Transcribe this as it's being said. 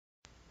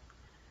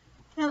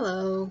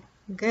Hello,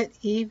 good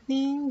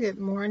evening, good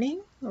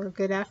morning, or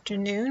good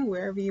afternoon,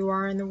 wherever you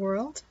are in the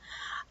world.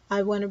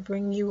 I want to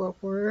bring you a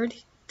word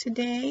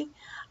today.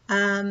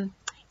 Um,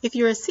 if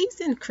you're a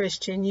seasoned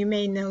Christian, you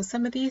may know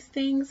some of these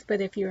things,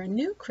 but if you're a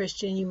new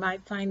Christian, you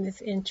might find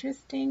this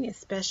interesting,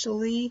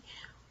 especially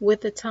with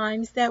the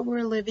times that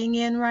we're living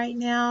in right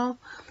now.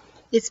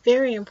 It's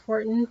very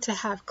important to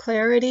have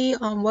clarity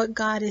on what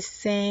God is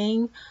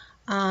saying.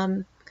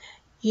 Um,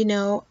 you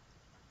know,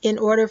 in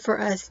order for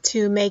us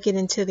to make it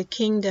into the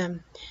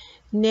kingdom.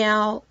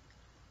 Now,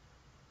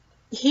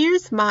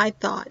 here's my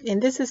thought,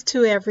 and this is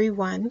to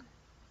everyone.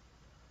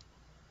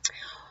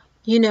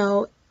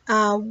 What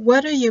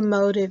are your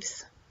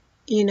motives?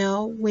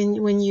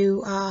 When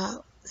you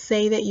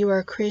say that you are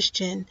a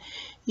Christian,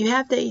 you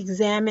have to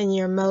examine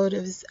your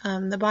motives.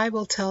 The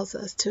Bible tells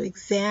us to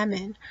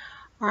examine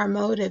our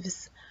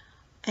motives,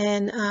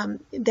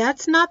 and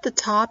that's not the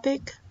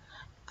topic,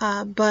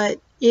 but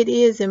it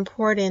is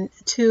important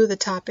to the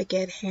topic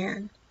at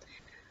hand.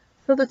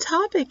 So the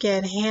topic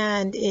at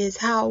hand is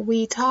how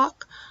we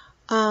talk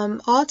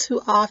all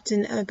too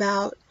often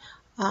about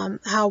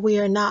how we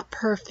are not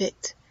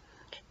perfect.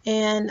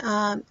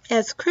 And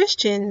as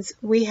Christians,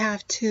 we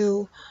have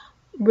to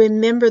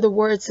remember the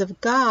words of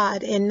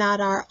God and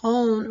not our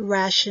own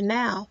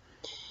rationale.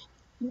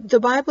 The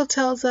Bible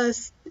tells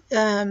us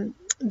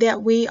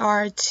that we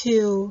are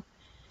to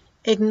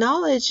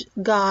acknowledge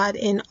God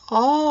in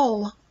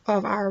all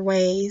of our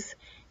ways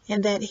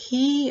and that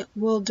He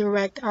will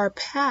direct our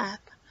path.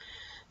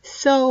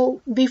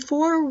 So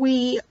before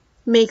we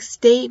make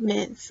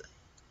statements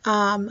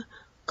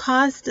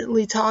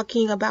constantly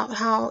talking about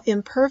how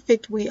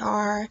imperfect we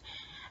are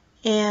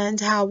and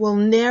how we'll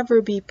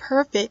never be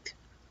perfect,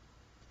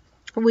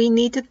 we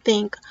need to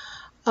think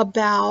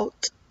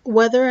about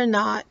whether or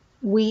not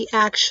we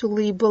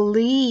actually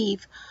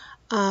believe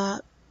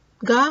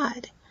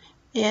God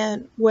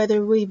and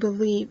whether we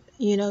believe,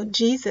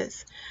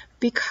 Jesus.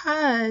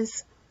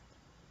 Because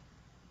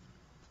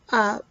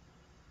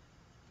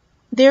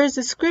there's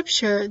a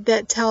scripture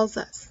that tells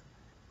us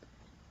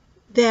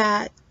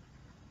that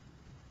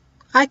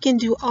I can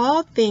do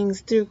all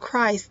things through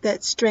Christ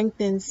that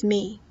strengthens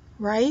me,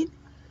 right?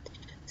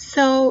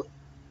 So,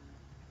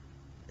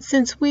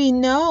 since we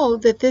know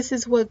that this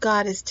is what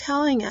God is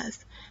telling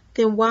us,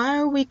 then why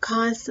are we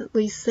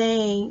constantly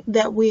saying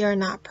that we are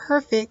not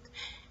perfect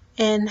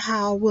and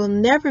how we'll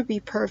never be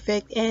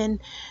perfect and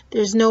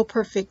there's no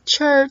perfect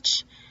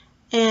church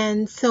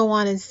and so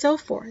on and so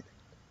forth?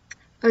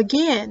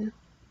 Again,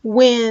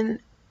 when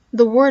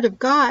the Word of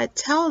God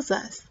tells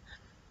us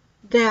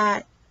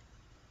that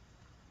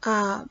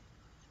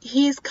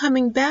He's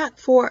coming back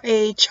for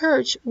a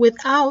church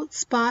without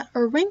spot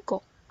or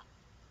wrinkle.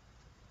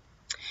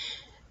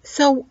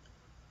 So,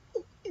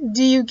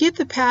 do you get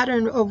the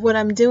pattern of what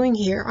I'm doing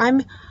here?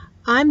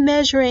 I'm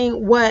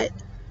measuring what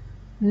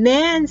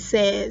man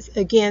says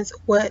against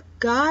what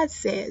God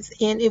says.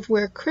 And if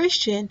we're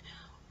Christian,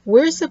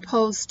 we're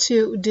supposed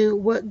to do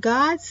what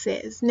God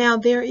says. Now,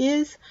 there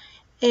is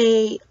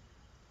a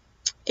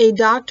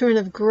doctrine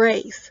of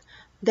grace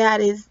that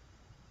is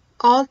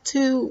all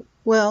too,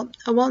 well,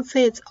 I won't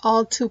say it's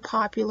all too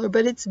popular,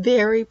 but it's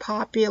very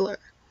popular.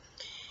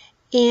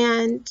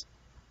 And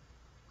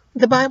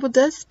the Bible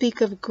does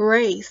speak of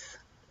grace,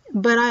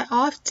 but I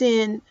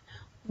often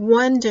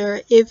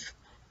wonder if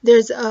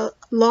there's a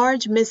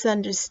large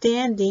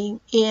misunderstanding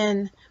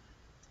in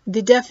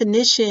the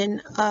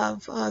definition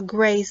of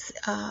grace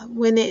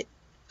when it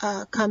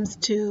comes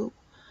to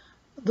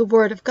the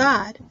Word of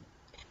God.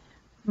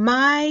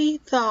 My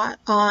thought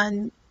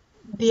on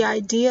the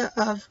idea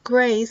of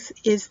grace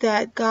is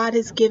that God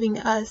is giving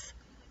us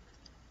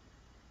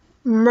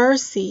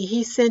mercy.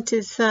 He sent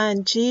His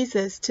Son,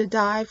 Jesus, to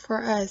die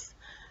for us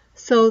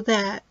so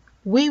that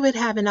we would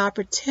have an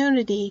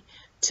opportunity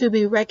to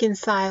be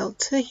reconciled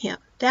to Him.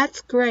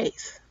 That's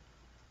grace.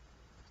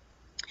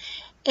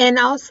 And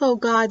also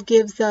God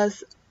gives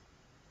us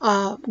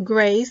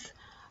grace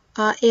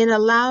in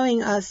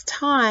allowing us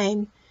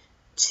time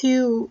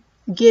to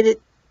get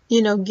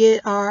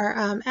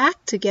our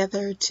act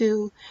together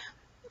to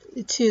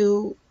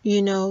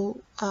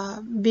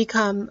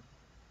become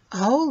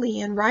holy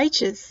and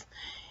righteous,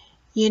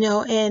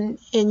 and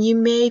you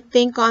may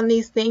think on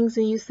these things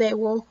and you say,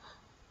 well,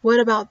 what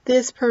about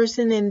this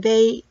person and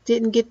they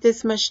didn't get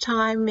this much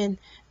time and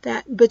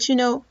that, but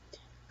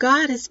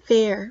God is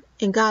fair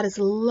and God is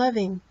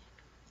loving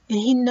and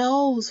He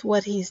knows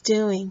what He's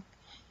doing.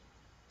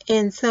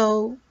 And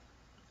so,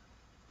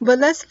 but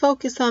let's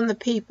focus on the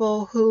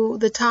people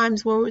the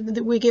times where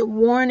we get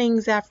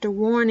warnings after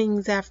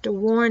warnings after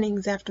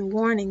warnings after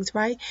warnings,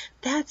 right?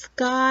 That's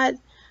God's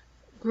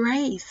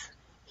grace.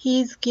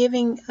 He's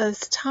giving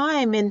us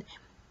time, and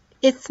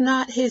it's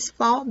not His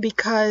fault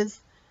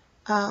because,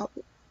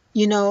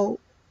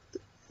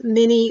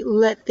 many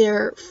let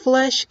their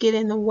flesh get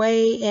in the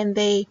way and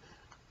they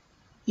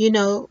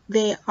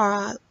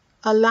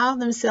allow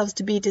themselves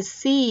to be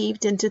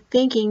deceived into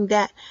thinking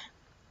that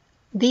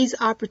these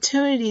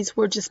opportunities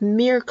were just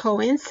mere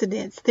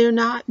coincidence. They're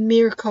not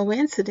mere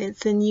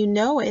coincidence, and you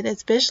know it,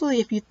 especially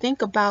if you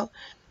think about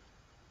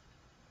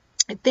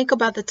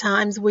the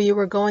times where you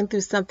were going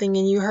through something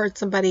and you heard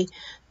somebody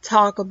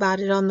talk about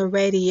it on the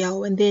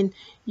radio, and then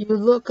you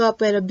look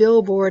up at a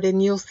billboard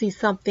and you'll see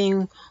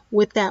something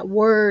with that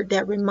word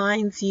that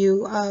reminds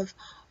you of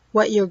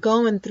what you're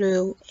going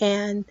through,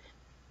 and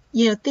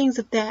things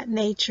of that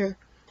nature.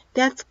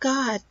 That's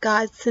God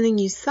sending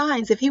you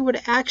signs. If he were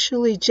to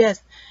actually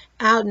just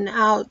out and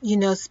out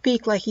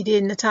speak like he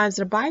did in the times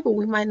of the Bible,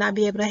 we might not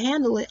be able to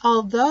handle it.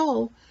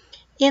 Although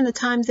in the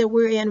times that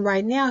we're in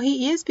right now,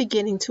 he is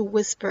beginning to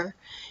whisper.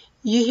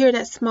 You hear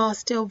that small,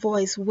 still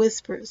voice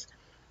whispers.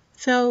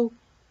 So,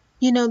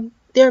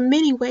 there are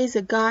many ways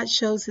that God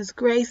shows his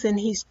grace, and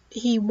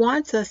he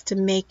wants us to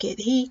make it.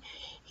 He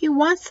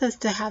wants us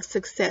to have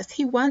success.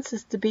 He wants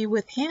us to be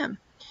with him.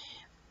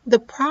 The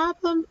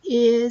problem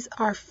is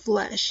our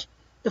flesh.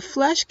 The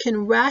flesh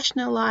can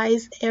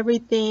rationalize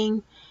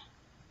everything.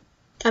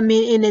 And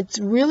it's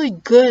really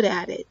good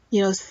at it.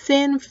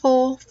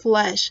 Sinful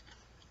flesh.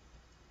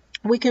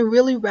 We can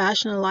really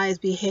rationalize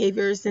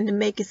behaviors and to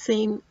make it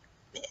seem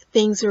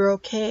things are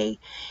okay.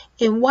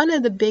 And one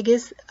of the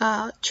biggest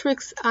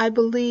tricks, I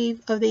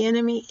believe, of the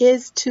enemy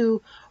is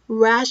to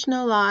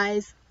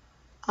rationalize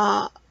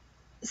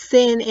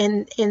sin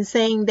and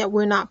saying that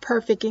we're not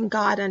perfect and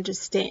God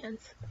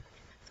understands.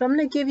 So I'm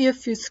going to give you a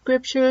few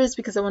scriptures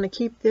because I want to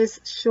keep this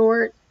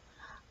short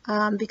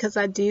because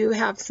I do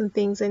have some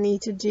things I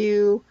need to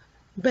do.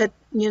 But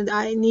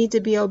I need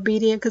to be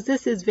obedient because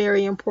this is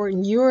very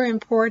important. You're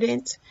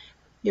important.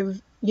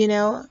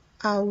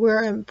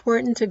 We're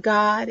important to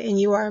God, and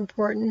you are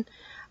important.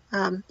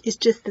 It's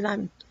just that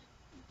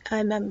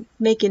I'm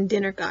making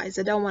dinner, guys.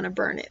 I don't want to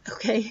burn it.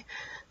 Okay,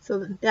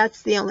 so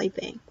that's the only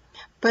thing.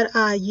 But so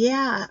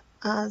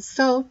I'm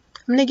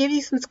going to give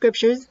you some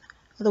scriptures.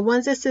 The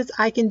ones that says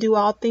I can do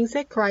all things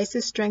that Christ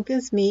that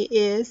strengthens me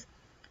is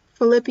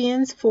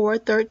Philippians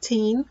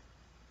 4:13.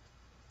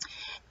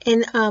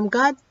 And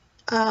God,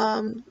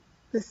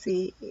 let's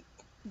see,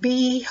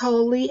 be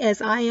holy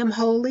as I am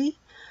holy.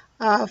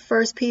 1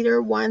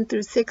 Peter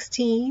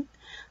 1-16.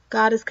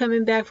 God is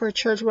coming back for a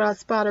church without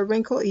spot or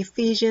wrinkle.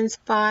 Ephesians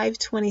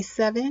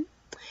 5:27.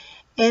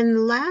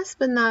 And last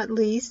but not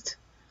least,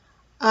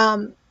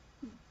 the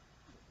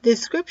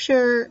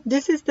scripture,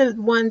 this is the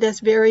one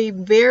that's very,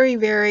 very,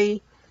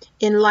 very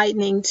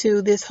enlightening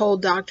to this whole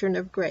doctrine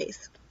of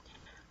grace.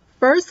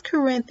 1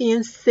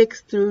 Corinthians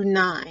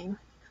 6-9.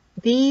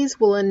 These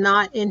will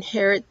not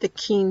inherit the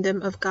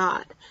kingdom of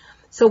God.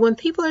 So when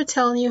people are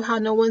telling you how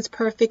no one's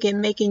perfect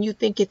and making you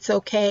think it's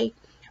okay,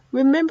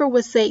 remember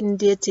what Satan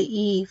did to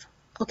Eve,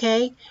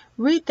 okay?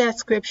 Read that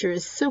scripture.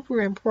 It's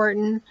super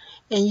important,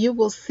 and you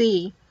will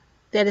see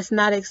that it's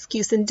not an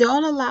excuse. And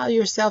don't allow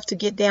yourself to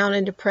get down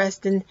and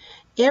depressed. And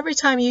every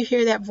time you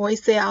hear that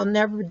voice say, I'll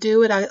never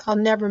do it, I'll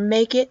never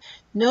make it,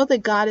 know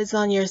that God is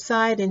on your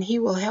side and he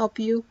will help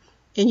you,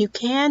 and you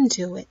can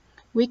do it.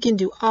 We can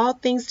do all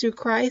things through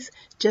Christ,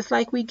 just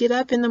like we get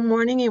up in the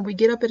morning and we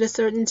get up at a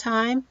certain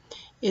time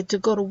to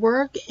go to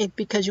work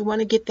because you want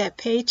to get that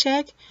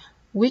paycheck.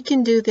 We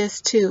can do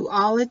this too.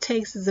 All it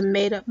takes is a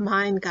made-up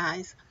mind,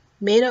 guys.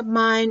 Made-up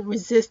mind,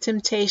 resist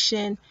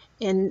temptation,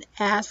 and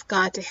ask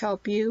God to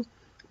help you.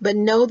 But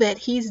know that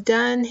he's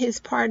done his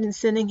part in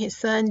sending his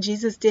son.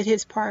 Jesus did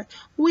his part.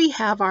 We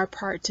have our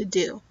part to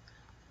do.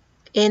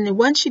 And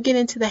once you get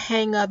into the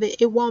hang of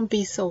it, it won't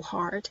be so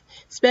hard,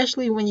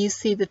 especially when you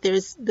see that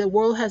the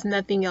world has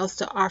nothing else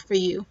to offer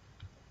you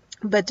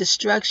but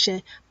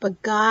destruction.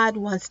 But God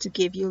wants to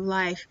give you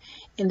life,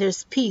 and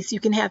there's peace. You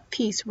can have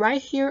peace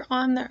right here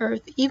on the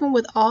earth, even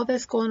with all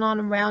that's going on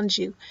around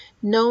you,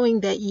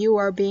 knowing that you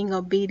are being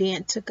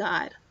obedient to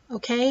God.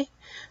 Okay?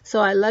 So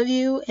I love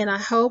you, and I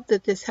hope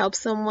that this helps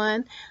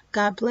someone.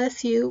 God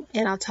bless you,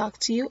 and I'll talk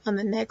to you on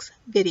the next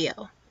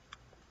video.